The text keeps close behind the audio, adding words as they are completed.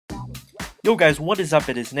Yo guys, what is up?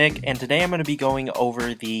 It is Nick, and today I'm going to be going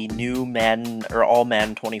over the new Madden, or all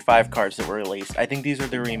Madden 25 cards that were released. I think these are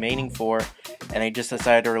the remaining 4, and I just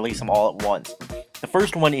decided to release them all at once. The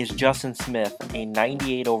first one is Justin Smith, a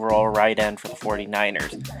 98 overall right end for the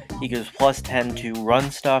 49ers. He gives plus 10 to run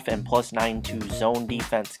stuff and plus 9 to zone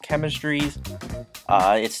defense chemistries.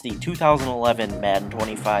 It's the 2011 Madden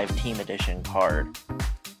 25 Team Edition card.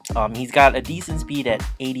 He's got a decent speed at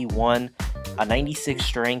 81, a 96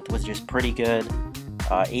 strength, which is pretty good,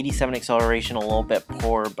 87 acceleration, a little bit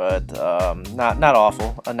poor, but not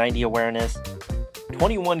awful, a 90 awareness,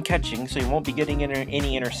 21 catching, so you won't be getting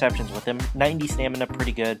any interceptions with him, 90 stamina,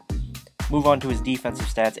 pretty good. Move on to his defensive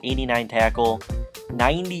stats, 89 tackle,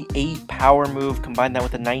 98 power move, combine that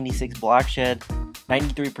with a 96 block shed,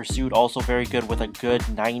 93 pursuit, also very good with a good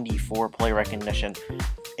 94 play recognition.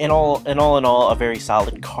 In all, a very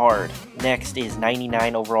solid card. Next is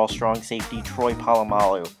 99 overall strong safety Troy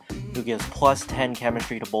Polamalu, who gives plus 10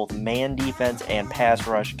 chemistry to both man defense and pass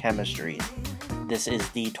rush chemistries. This is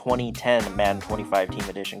the 2010 Madden 25 Team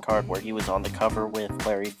Edition card where he was on the cover with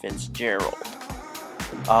Larry Fitzgerald.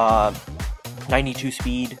 92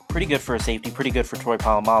 speed, pretty good for a safety, pretty good for Troy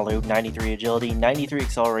Polamalu. 93 agility, 93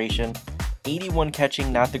 acceleration, 81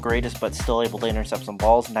 catching, not the greatest, but still able to intercept some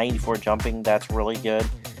balls. 94 jumping, that's really good.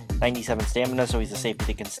 97 stamina, so he's a safety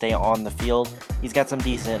that can stay on the field. He's got some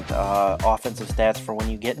decent offensive stats for when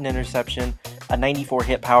you get an interception. A 94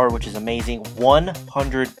 hit power, which is amazing.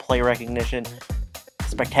 100 play recognition,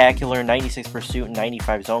 spectacular. 96 pursuit and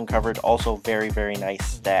 95 zone coverage, also very, very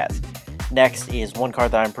nice stats. Next is one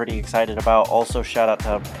card that I'm pretty excited about. Also, shout out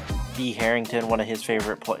to B. Harrington, one of his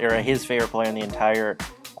favorite player in the entire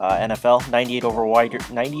NFL. 98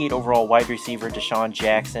 overall wide receiver Deshaun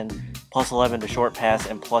Jackson, plus 11 to short pass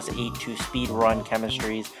and plus 8 to speed run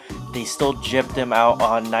chemistries. They still gypped him out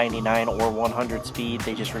on 99 or 100 speed.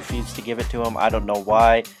 They just refused to give it to him. I don't know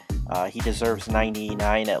why. He deserves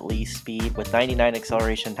 99 at least speed with 99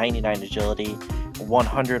 acceleration, 99 agility,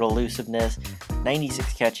 100 elusiveness,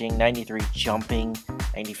 96 catching, 93 jumping,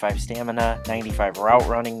 95 stamina, 95 route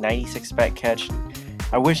running, 96 spec catch.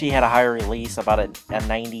 I wish he had a higher release, about a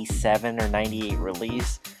 97 or 98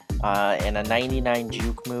 release, and a 99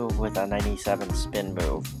 juke move with a 97 spin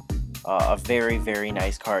move. A very, very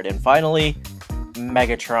nice card. And finally,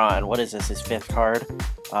 Megatron. What is this, his 5th card?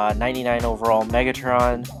 99 overall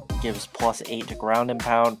Megatron, gives plus 8 to ground and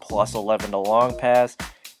pound, plus 11 to long pass,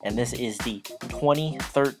 and this is the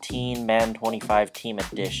 2013 Madden 25 Team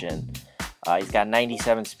Edition. He's got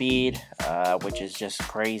 97 speed, which is just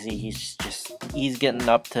crazy. He's getting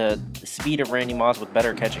up to the speed of Randy Moss with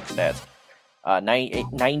better catching stats.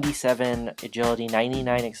 97 agility,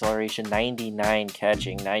 99 acceleration, 99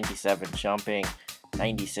 catching, 97 jumping,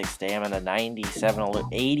 96 stamina,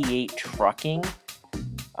 88 trucking,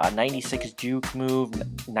 96 juke move,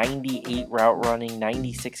 98 route running,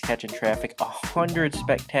 96 catch in traffic, 100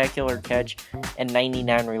 spectacular catch, and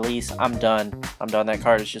 99 release. I'm done. That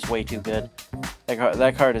card is just way too good.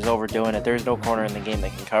 That card is overdoing it. There's no corner in the game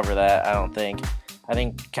that can cover that, I don't think. I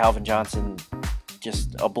think Calvin Johnson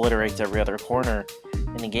just obliterates every other corner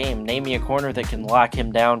in the game. Name me a corner that can lock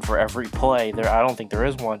him down for every play. I don't think there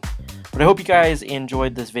is one. But I hope you guys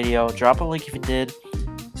enjoyed this video. Drop a like if you did.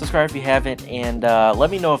 Subscribe if you haven't, and let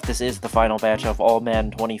me know if this is the final batch of all Madden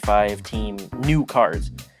 25 team new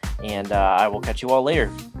cards. And I will catch you all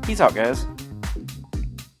later. Peace out, guys.